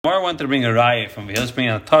More wanted to bring a raya from here. Let's bring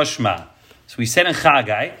a Toshma. So we said in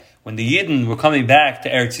Chagai, when the Yidden were coming back to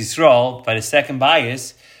Eretz Yisrael by the second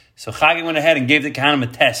bias, so Chagai went ahead and gave the Kohanim a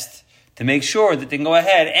test to make sure that they can go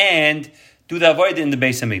ahead and do the avodah in the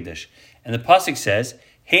Beis Hamikdash. And the pasuk says,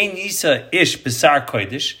 "Hein Yisa Ish Besar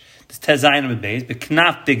Kodesh." This Tezayin of Beis,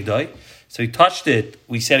 Beknaf Bigdoi. So he touched it.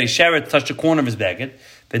 We said a sheret touched the corner of his baguette.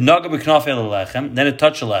 But Naga Beknaf El Lechem. Then it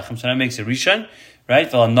touched the lechem. So that makes it Rishon. Right,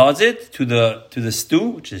 Nazit to the stew,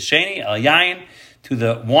 which is sheni, al yain, to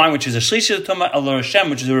the wine, which is a shlishi tuma, al Hashem,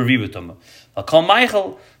 which is a reviva tuma. Al kol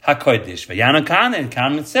Michael hakodesh. V'yanu Kan and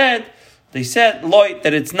Kan said loy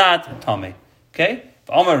that it's not tame. Okay,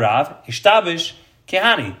 Omer Rav ishtabish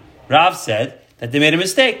kehani. Rav said that they made a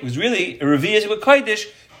mistake. It was really a reviyah with kodesh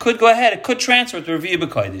could go ahead. It could transfer to reviyah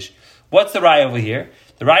with kodesh. What's the raya over here?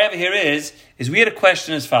 The raya over here is we had a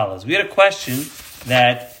question as follows. We had a question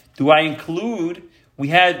that do I include? We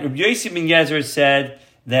had Rabbi Yossi ben Yezer said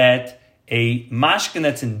that a mashkin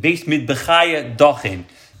that's in Beis Midbechaya Dochin,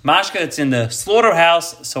 mashkin that's in the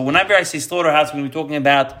slaughterhouse. So whenever I say slaughterhouse, we're going to be talking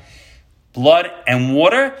about blood and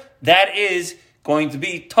water. That is going to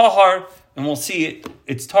be tahar, and we'll see it.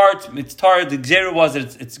 It's tar. It's tar. The gzera was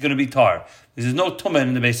that it's going to be tar. There's no tumah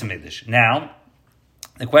in the Beis Hamikdash. Now,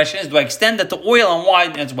 the question is, do I extend that to oil and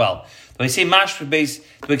wine as well? Do I say mash for base?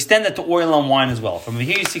 Do I extend that to oil and wine as well? From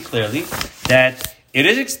here you see clearly that it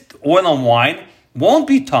is oil and wine won't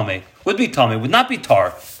be tummy, would not be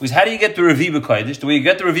tar. Because how do you get the Revi B'Kodesh? The way you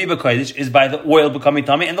get the Revi B'Kodesh is by the oil becoming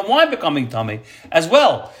tummy and the wine becoming tummy as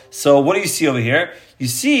well. So what do you see over here? You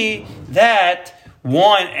see that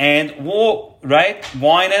wine and oil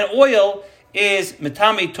is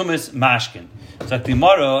metami tumis mashkin. So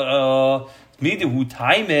tomorrow. Midu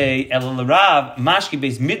taime el rav mashkin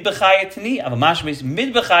base midbechaya tani av mashkin base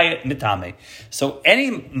midbechaya mitame. So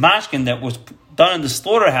any mashkin that was done in the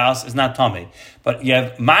slaughterhouse is not tummy, but you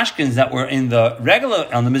have mashkins that were in the regular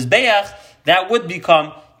on the mizbeach that would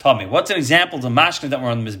become tummy. What's an example of the mashkins that were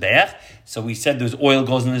on the mizbeach? So we said there's oil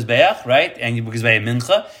goes in the mizbeach, right? And because by a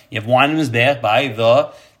mincha, you have wine in the mizbeach by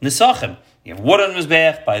the nisachim. You have water in the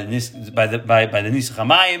mizbeach by the nisach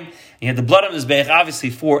hamayim. You have the blood in the mizbeach,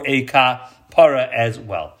 obviously for a para as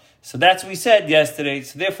well. So that's what we said yesterday.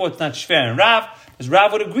 So therefore it's not shver and Rav, because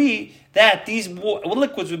Rav would agree that these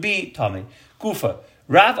liquids would be tummy. Kufa.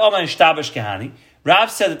 Rav Amar Shtabash Kahani.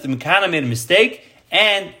 Rav said that the Mekana made a mistake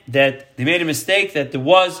and that they made a mistake that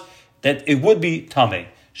it would be tummy.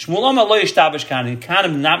 Shmuel Amar Lo Yishtabash Kahani. The Kahana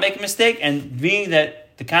did not make a mistake, and being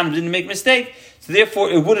that the Kahana didn't make a mistake, so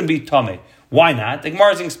therefore it wouldn't be tummy. Why not? The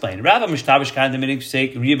Gemara is explained. Rav Amar Shtabash Kahani made a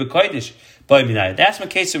mistake. Riyah B'Kodesh. That's my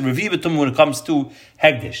case of Revi B'Tum when it comes to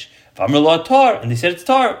Hegdish. If tar, and they said it's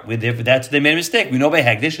tar, that's they made a mistake. We know by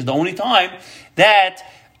Hegdish is the only time that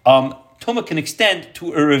Tumah can extend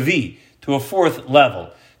to a Revi, to a fourth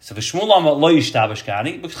level. So the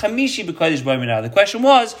question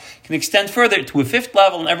was, can extend further to a fifth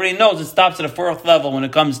level, and everybody knows it stops at a fourth level when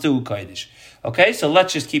it comes to Kodesh. Okay, so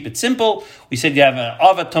let's just keep it simple. We said you have an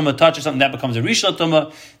Ava Tumah touches something, that becomes a Rishon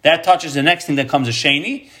Tumah. That touches the next thing that comes a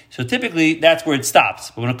Sheni. So typically, that's where it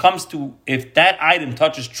stops. But when it comes to, if that item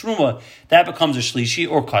touches Truma, that becomes a Shlishi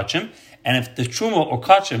or Kachim. And if the Truma or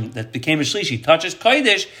Kachim that became a Shlishi touches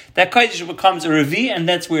Kodesh, that Kodesh becomes a Revi, and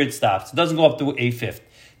that's where it stops. It doesn't go up to a fifth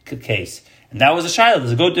case. And that was a Shiloh.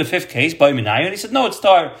 Does it go to a fifth case? And he said, no, it's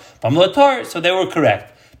tar. Tar. So they were correct.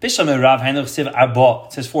 It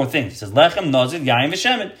says four things. It says lechem, nazir, yayin,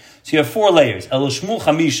 v'shemen. So you have four layers. Eloshmu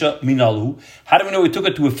chamisha minalu. How do we know we took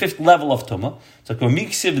it to a fifth level of tumah? It's like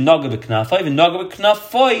miksiv naga b'knafay, v'naga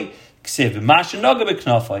b'knafay ksiv, v'masha naga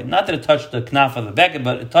b'knafay. Not that it touched the knaf of the becket,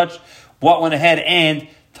 but it touched what went ahead and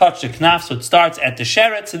touched the knaf. So it starts at the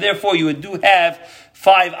sheret. So therefore, you do have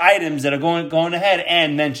 5 items that are going ahead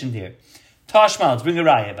and mentioned here. Tashma, let's bring a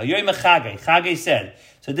raya. Chagai said.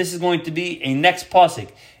 So this is going to be a next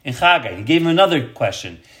pasuk in Chagai. He gave him another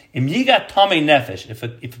question. Im yigat tamei nefesh. If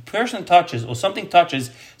a person touches or something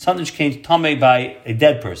touches something which came tamei by a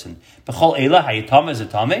dead person. B'chol eila hayitama is a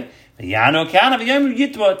tamei. V'yano kana v'yom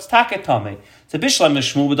yitva it's taket tamei. It's a bishlam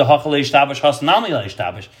Shmuel with the hachal ishtabash hasanami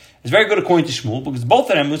ishtabash. It's very good according to Shmuel because both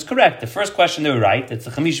of them was correct. The first question they were right. It's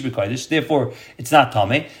the chamish b'kodesh. Therefore, it's not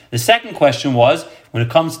tamei. The second question was when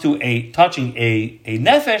it comes to touching a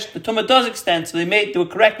nefesh, the tumah does extend. So they were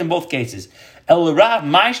correct in both cases. El Rav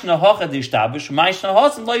Maishna Hochad Ishtabish, Maishna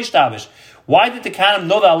Hosan Lo Ishtabish. Why did the Kahanim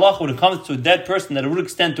know the halacha when it comes to a dead person that it would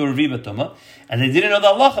extend to a Revi B'Tumah, and they didn't know the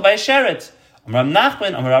halacha by a sheret? Amar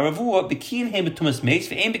Nachman, Amar Ravua, Bekin Hein Betumas Mace,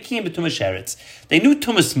 Ve'ein Bekin Betumas Sheretz. They knew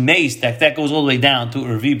Tumas Mace, that goes all the way down to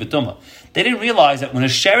Revi Betuma. They didn't realize that when a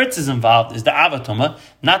Sheretz is involved, is the Avatuma,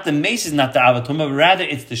 not the Mace is not the Avatuma, but rather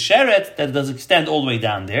it's the Sheretz that does extend all the way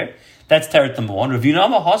down there. That's Teretz number 1. Revi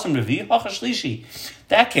Nama, Hasam Revi, Hacha Shlishi.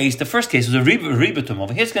 That case, the first case was a Ribatum.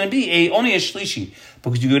 Over here it's going to be only a Shlishi,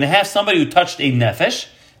 because you're going to have somebody who touched a Nefesh,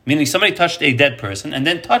 meaning somebody touched a dead person and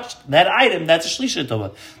then touched that item. That's a shlisha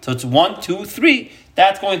tova. So it's 1, 2, 3.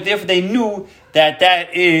 That's going. Therefore, they knew that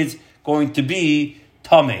is going to be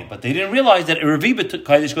tamei, but they didn't realize that a revi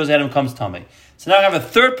kodesh goes ahead and becomes tamei. So now I have a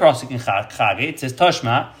third pasuk in Chage. It says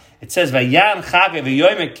Tashma. It says Vayan Chage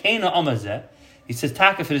v'yomer keina amazeh. He says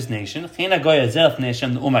Taka for this nation. Keina goya zelf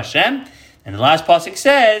nation Hashem. And the last pasuk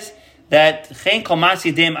says that anything that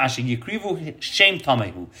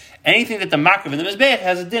the makriv in the mizbeach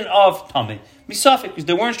has a din of tamei misafik, because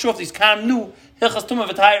they weren't sure if these kind of knew hilchas tumah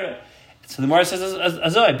v'tayra. So the Gemara says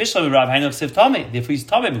azoi bishlam rav hainu siv tamei. Therefore he's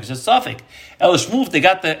tamei because it's safik. El shmul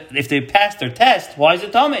if they passed their test, why is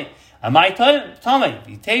it tamei? Amai tamei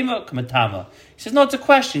v'tema kamatama. He says no, it's a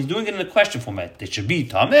question. He's doing it in a question format. They should be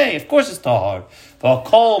tamei. Of course it's tahar. But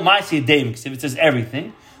kol ma'aseh deim, because if it says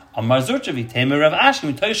everything. Being that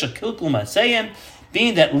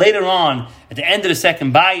later on, at the end of the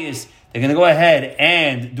second bias, they're going to go ahead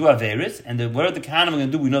and do Averis, and whatever the Kahanim are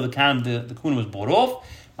going to do, we know the Kahanim, the Kuna was bought off.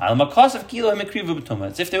 It's if they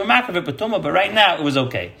were Makriv B'tumah, but right now it was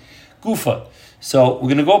okay. Gufa. So we're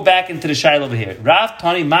going to go back into the Shail over here. Rav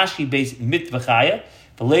Tani Mashki Beis Mitvachaya,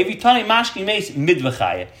 the Levi Tani Mashki Beis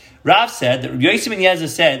Midvachaya. Rav said, that Yosef ben Yezer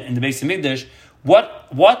said in the Beis Hamikdash,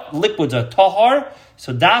 what liquids are tahar?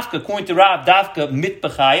 So dafka, according to Rav, dafka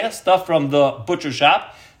mitbachaya, stuff from the butcher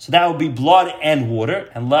shop. So that would be blood and water.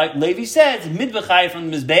 And like Levi says, mitbachaya from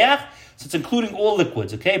the mizbeach. So it's including all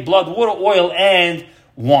liquids, okay? Blood, water, oil, and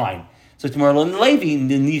wine. So tomorrow in Levi, in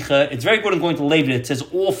the Nicha, it's very good in going to Levi. It says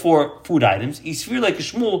all 4 food items. If you remember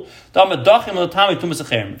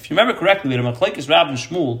correctly, we had a Machlekes Rab and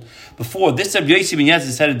Shmuel before. This Yosef ben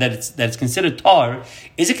Yezer said that it's considered tar.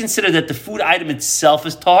 Is it considered that the food item itself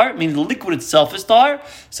is tar, meaning the liquid itself is tar?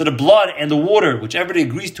 So the blood and the water, which everybody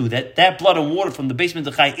agrees to, that blood and water from the basement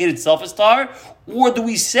of the Chai, it itself is tar? Or do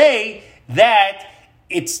we say that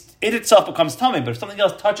it itself becomes tummy, but if something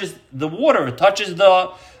else touches the water, it touches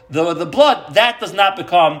the blood, that does not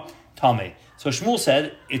become tamei. So Shmuel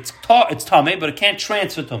said it's tamei, but it can't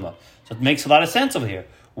transfer tumah. So it makes a lot of sense over here.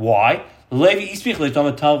 Why? The they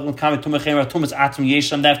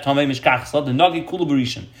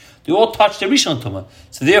all touch the rishon tumah.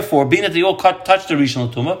 So therefore, being that they all touch the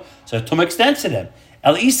rishon tumah, so the tumah extends to them.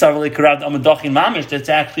 El Isar mamish, that's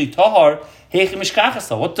actually tahar. What's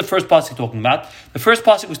the first pasuk talking about? The first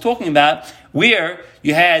pasuk was talking about where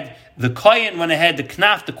you had the kohen went ahead, the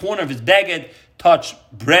knaf, the corner of his beged, touch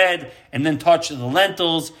bread, and then touch the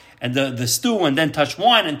lentils, and the stew, and then touch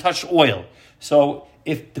wine, and touch oil. So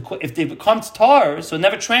if they become tar, so it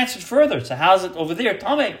never transferred further. So how's it over there,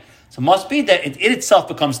 tamei? So it must be that it itself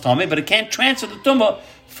becomes tamei, but it can't transfer the tumah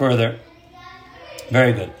further.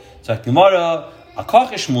 Very good. So Gemara,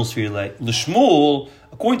 Akach Shmuel Sfirle, L'Shmuel,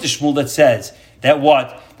 according to Shmuel, that says that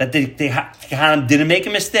they didn't make a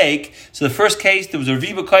mistake. So the first case, there was a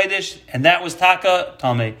Revi Kodesh, and that was Taka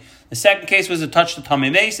Tamei. The second case was a touch the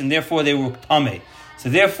Tamei Mace, and therefore they were Tamei. So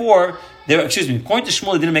therefore, according to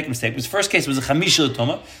Shmuel, they didn't make a mistake. The first case was a Chamisha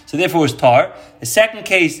Tuma, so therefore it was Tar. The second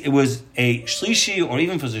case, it was a Shlishi, or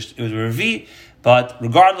even it was a Revi, but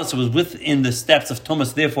regardless, it was within the steps of Tuma,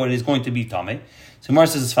 so therefore it is going to be Tamei. So Mar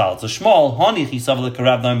says as follows. So Shmuel, Hani Chisav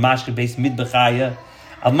Lekarav Noim Mashke based Midbechaya.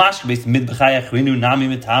 Al mashke based midbechaya chwinu nami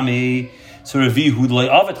mitami. So Revi hudlei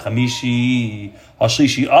avid chamishi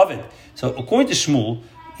hashlishi avid. So according to Shmuel,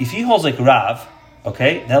 if he holds like Rav,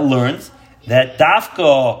 okay, that learns that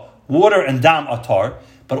dafka water and dam are tar,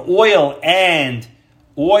 but oil and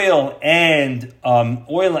wine are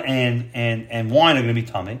going to be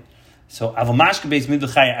tummy. So aval mashke based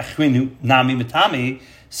midbechaya chwinu nami mitami.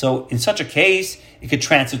 So in such a case, it could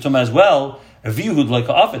transfer to him as well. Revi hudlei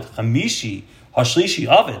avid chamishi. Hashlishi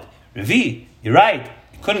Avid, Revi, you're right.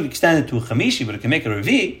 You couldn't extend it to a Chamishi, but it can make a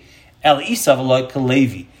Revi. El Isav like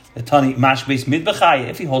Levi. The Tani Mash based Midbechaya.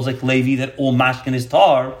 If he holds like Levi that all mashkin is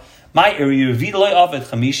tar, my area Revi loy Avid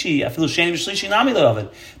Chamishi. I feel Sheni Shlishi Nami loy Avid.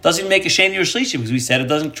 Doesn't make a Sheni or Shlishi because we said it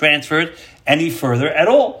doesn't transfer it any further at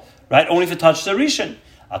all, right? Only if it touches the Rishon.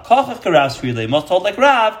 Akachach Karav Sfirle must hold like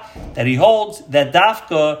Rav that he holds that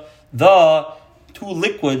Dafka the 2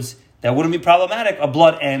 liquids that wouldn't be problematic are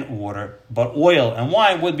blood and water, but oil and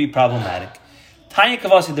wine would be problematic. Tanya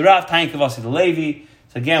Kavasi the Rav, Tanya Kavasi the Levi.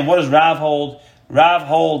 So again, what does Rav hold? Rav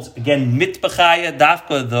holds, again, mitbachaya,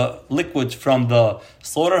 dafka, the liquids from the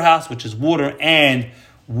slaughterhouse, which is water and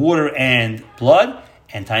blood,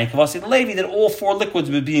 and Tanya Kavasi the Levi, that all four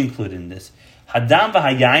liquids would be included in this. Hadam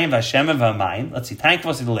v'hayayim v'hashem v'hamayim. Let's see, Tanya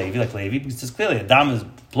Kavasi the Levi, like Levi, because it says clearly, Hadam is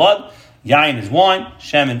blood, yayin is wine,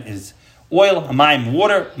 shemen is oil, hamayim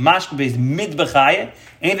water, mashma based midbachaya,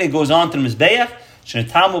 anything that goes on to the mizbeach,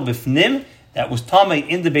 shenetamu b'fnim, that was Tamei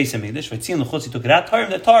in the Beis Hamikdash. V'tzin l'chutz, he took it out, Tarim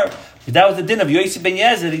the tar. But that was the din of Yosef ben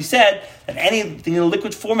Yezer. He said that anything in a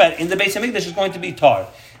liquid format in the Beis Hamikdash is going to be tar.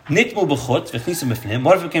 Nitmu b'chutz, v'chnisam b'fnim.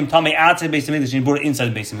 What if it became Tamei outside the Beis Hamikdash and he brought it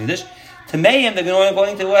inside the Beis Hamikdash? Tameim, they're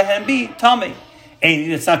going to go ahead and be Tamei.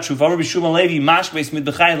 And it's not true. The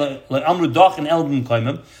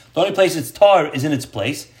only place it's tar is in its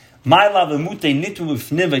place. It comes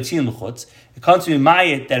to be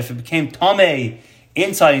mayit that if it became Tamei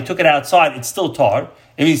inside, he took it outside, it's still tar.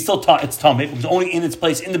 I mean, it's still tar, it's tamei, because only in its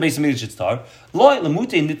place, in the Beis Hamikdash, it's tar.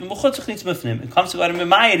 It comes to go ahead and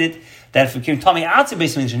remind it that if it became tamei outside the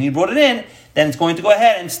Beis Hamikdash and he brought it in, then it's going to go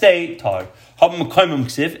ahead and stay tar.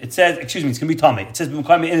 It says, it's going to be tamei. It says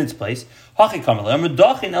in its place. The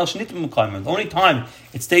only time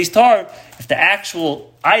it stays tar if the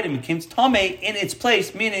actual item became tamei in its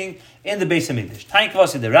place, meaning in the Beis Hamikdash. Tanya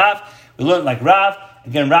Kavasi the Rav, we learned like Rav.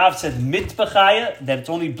 Again, Rav said mitbachaya, that it's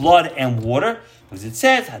only blood and water, because it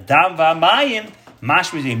says hadam v'amayim,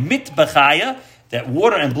 mashma mitbachaya, that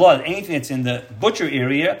water and blood, anything that's in the butchering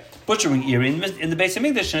area in the Beis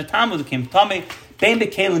Hamikdash, and a Talmud came tamei bein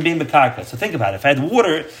bekalim bein bekarka. So think about it. If I had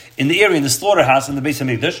water in the area in the slaughterhouse in the Beis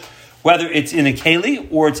Hamikdash, whether it's in a keli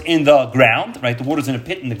or it's in the ground, right? The water's in a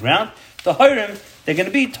pit in the ground. The hirim, they're going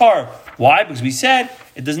to be tar. Why? Because we said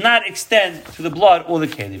it does not extend to the blood or the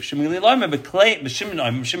keli. Shimon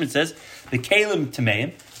says the kelim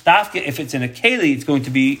tameim. If it's in a keli, it's going to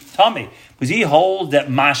be tamei, because he holds that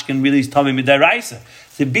mashkin really is tamei midaraisa.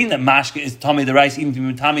 So being that mashkin is tamei daraisa, even if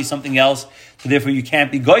you tamei something else, so therefore you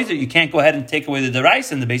can't be goyzer. You can't go ahead and take away the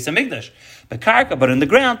daraisa in the Beis Hamikdash. But in the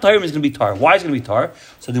ground, tarim is going to be tar. Why is it going to be tar?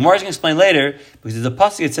 So the Gemara is going to explain later, because there's a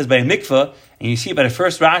pasuk that says by a mikveh, and you see by the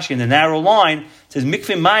first Rashi in the narrow line, it says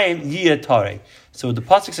mikveh mayim yiyah tare. So the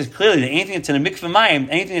pasuk says clearly that anything that's in a mikveh mayim,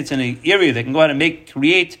 anything that's in an area that can go ahead and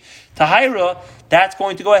create tahira, that's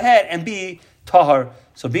going to go ahead and be tahar.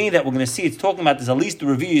 So being that we're going to see, it's talking about there's at least the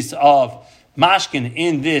reviews of mashkin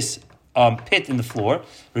in this pit in the floor.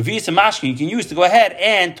 Reviews of mashkin you can use to go ahead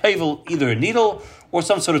and tovel either a needle or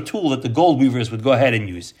some sort of tool that the gold weavers would go ahead and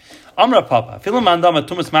use. Amra Papa, Filim Mandama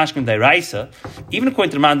Tumas Mashkin Dairaisa, even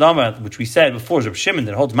according to the Mandama, which we said before, Reb Shimon,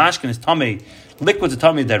 that holds Mashkin is Tamei, liquids are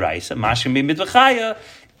Tamei Dairaisa, Mashkin be Midvachaya,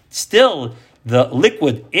 still the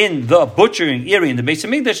liquid in the butchering area in the Beis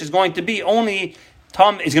Hamikdash is going to be only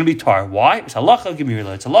is going to be tar. Why? It's halacha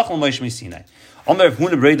gemirla. It's halacha l'moish misinai. Omer of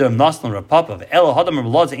Huna Breda of Naslan Reb Papa, Elo Hadam Reb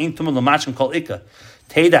Lodz ain't tumul l'mashkin kol ikka.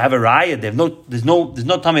 Teda have a raya. There's no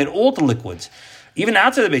tamei at all to liquids. Even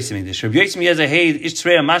outside the Beis Hamikdash, Rabbi Yosef Yezer Hey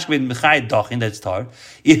Ishtrei Mashkeved Mechai Dochin, that's tar.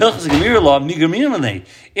 If it's a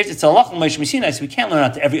halach l'moish misinai, so we can't learn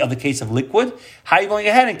out to every other case of liquid. How are you going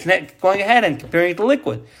ahead and comparing it to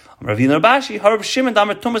liquid? Ravina Rabashi, Harab Shimon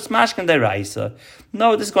Damer Tumas Mashkin Deraisa.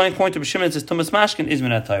 No, this is going according to Rabbi Shimon. It says Tumas Mashkin is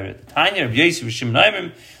Minat Torah. Tanya Rabbi Yosef Shimon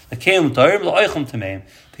Aimer the Kalim Torah l'oichem tameim.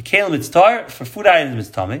 The Kalim it's tar for food items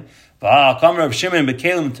it's tamei. Come Rabbi Shimon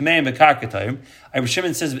bekalim tameim bekarka Torah. Rabbi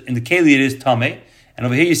Shimon says in the Keli it is tamei, and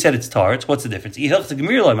over here you said it's tar. It's what's the difference? If it's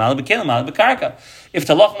talach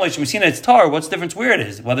moish messina it's tar. What's the difference where it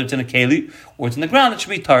is? Whether it's in a Keli or it's in the ground, it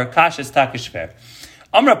should be tar. Kasha takish fair.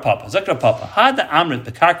 Amra Papa, Zakra Papa, had the Amrit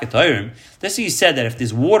Bekarka Toirim. This he said that if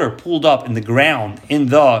there's water pooled up in the ground,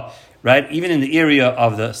 even in the area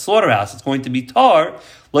of the slaughterhouse, it's going to be tar,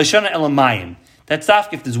 Loishana Elamayim. That's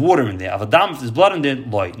after if there's water in there. Avadam, if there's blood in there,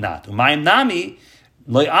 loy, not. Umayim Nami,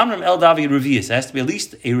 loy Amram El Davi Revius. There has to be at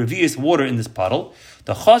least a Revius water in this puddle.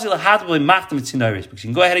 The Chazil Hadboy Machtam Tzinaris, because you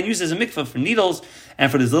can go ahead and use it as a mikvah for needles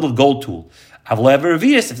and for this little gold tool. Avlev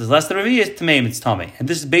Revius, if there's less than Revius, Tameim, it's Tamei. And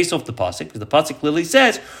this is based off the pasuk, because the pasuk clearly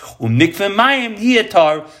says, mikvah mayim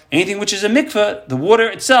yiyatar. Anything which is a mikvah, the water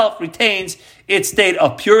itself retains its state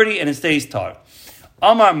of purity and it stays tar.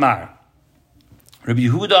 Amar Mar. Rabbi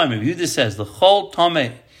Yehuda says, the chol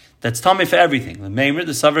Tamei, that's Tamei for everything. The Meimer,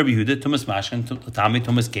 the Sav Rabbi Yehuda, Tumas Mashkin, Tamei,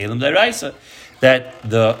 Tumas Kalim, Deraisa. That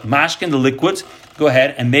the Mashkin, the liquids, go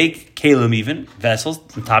ahead and make Kalim even, vessels,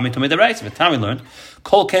 Tamei, Tumei, Deraisa. But Tamei learned,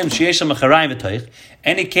 Kol Kem Shiesha Macharayim V'toich,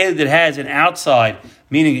 any Keli that has an outside,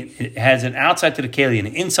 meaning it has an outside to the Keli and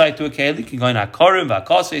an inside to a Keli, can go in Akarim,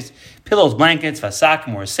 V'akoses, pillows, blankets,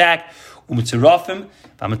 V'asakim, or a sack, U'mitzirafim,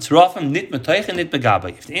 V'amitzirafim, Nitma Toich and Nitma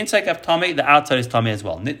Gabay. If the inside have Tamei, the outside is Tamei as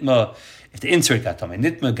well. Nitma if the inside got tummy.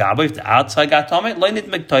 Nit megabe, if the outside got tummy. Lo nit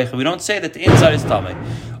megtoicha. We don't say that the inside is tummy.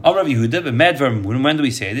 Amar Yehuda, b'medvar murim. When do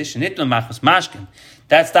we say this? Nit memachmas mashkin.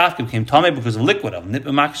 That dafka became tummy because of liquid of nit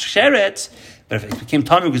memachmas sheretz. But if it became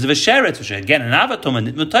tummy because of a sheretz, which again an avatoma,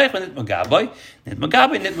 nit metaycha, nit megabe,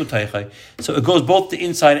 nit metaycha. So it goes both the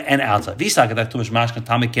inside and outside. Visaka that tumash mashkan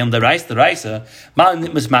tummy came the raisa. Mal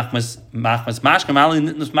nit machmas mashkan, mal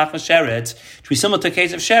nit machmas sheretz. It should be similar to the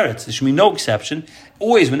case of sheretz. There should be no exception.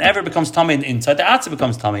 Always, whenever it becomes tummy in the inside, the outside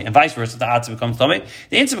becomes tummy, and vice versa. The outside becomes tummy,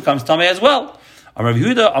 the inside becomes tummy as well. Amar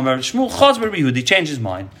Yehuda, Amar Shmuel Chaz Bar Yehuda, he changed his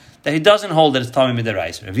mind that he doesn't hold that it's tummy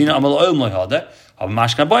midaraisa. Ravina Amal Oil Moihada. The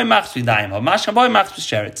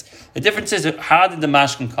difference is how did the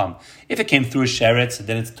mashkin come? If it came through a sheretz,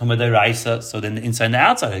 then it's tumah deraisa, so then the inside and the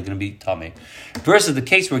outside are going to be tummy. Versus the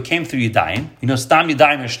case where it came through yadayim, stam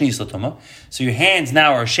yadayim are shnis l'tumah, so your hands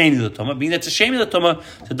now are sheni l'tumah, meaning that's a sheni l'tumah,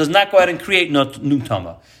 so it does not go ahead and create new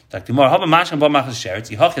tumah. So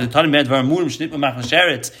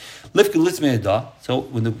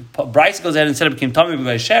when the Bryce goes ahead and said it became tummy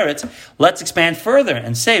by sheretz, let's expand further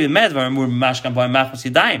and say that's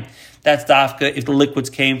dafka if the liquids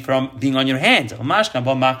came from being on your hands. It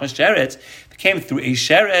came through a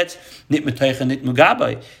sheretz,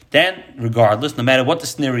 then regardless, no matter what the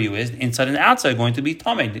scenario is, the inside and the outside are going to be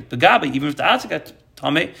tummy. Even if the outside got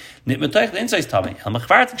tummy, the inside is tummy.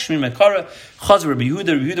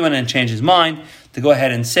 Yehuda went and changed his mind to go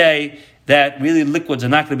ahead and say that really liquids are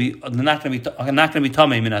not going to be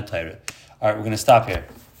tummy minat Torah. All right, we're going to stop here.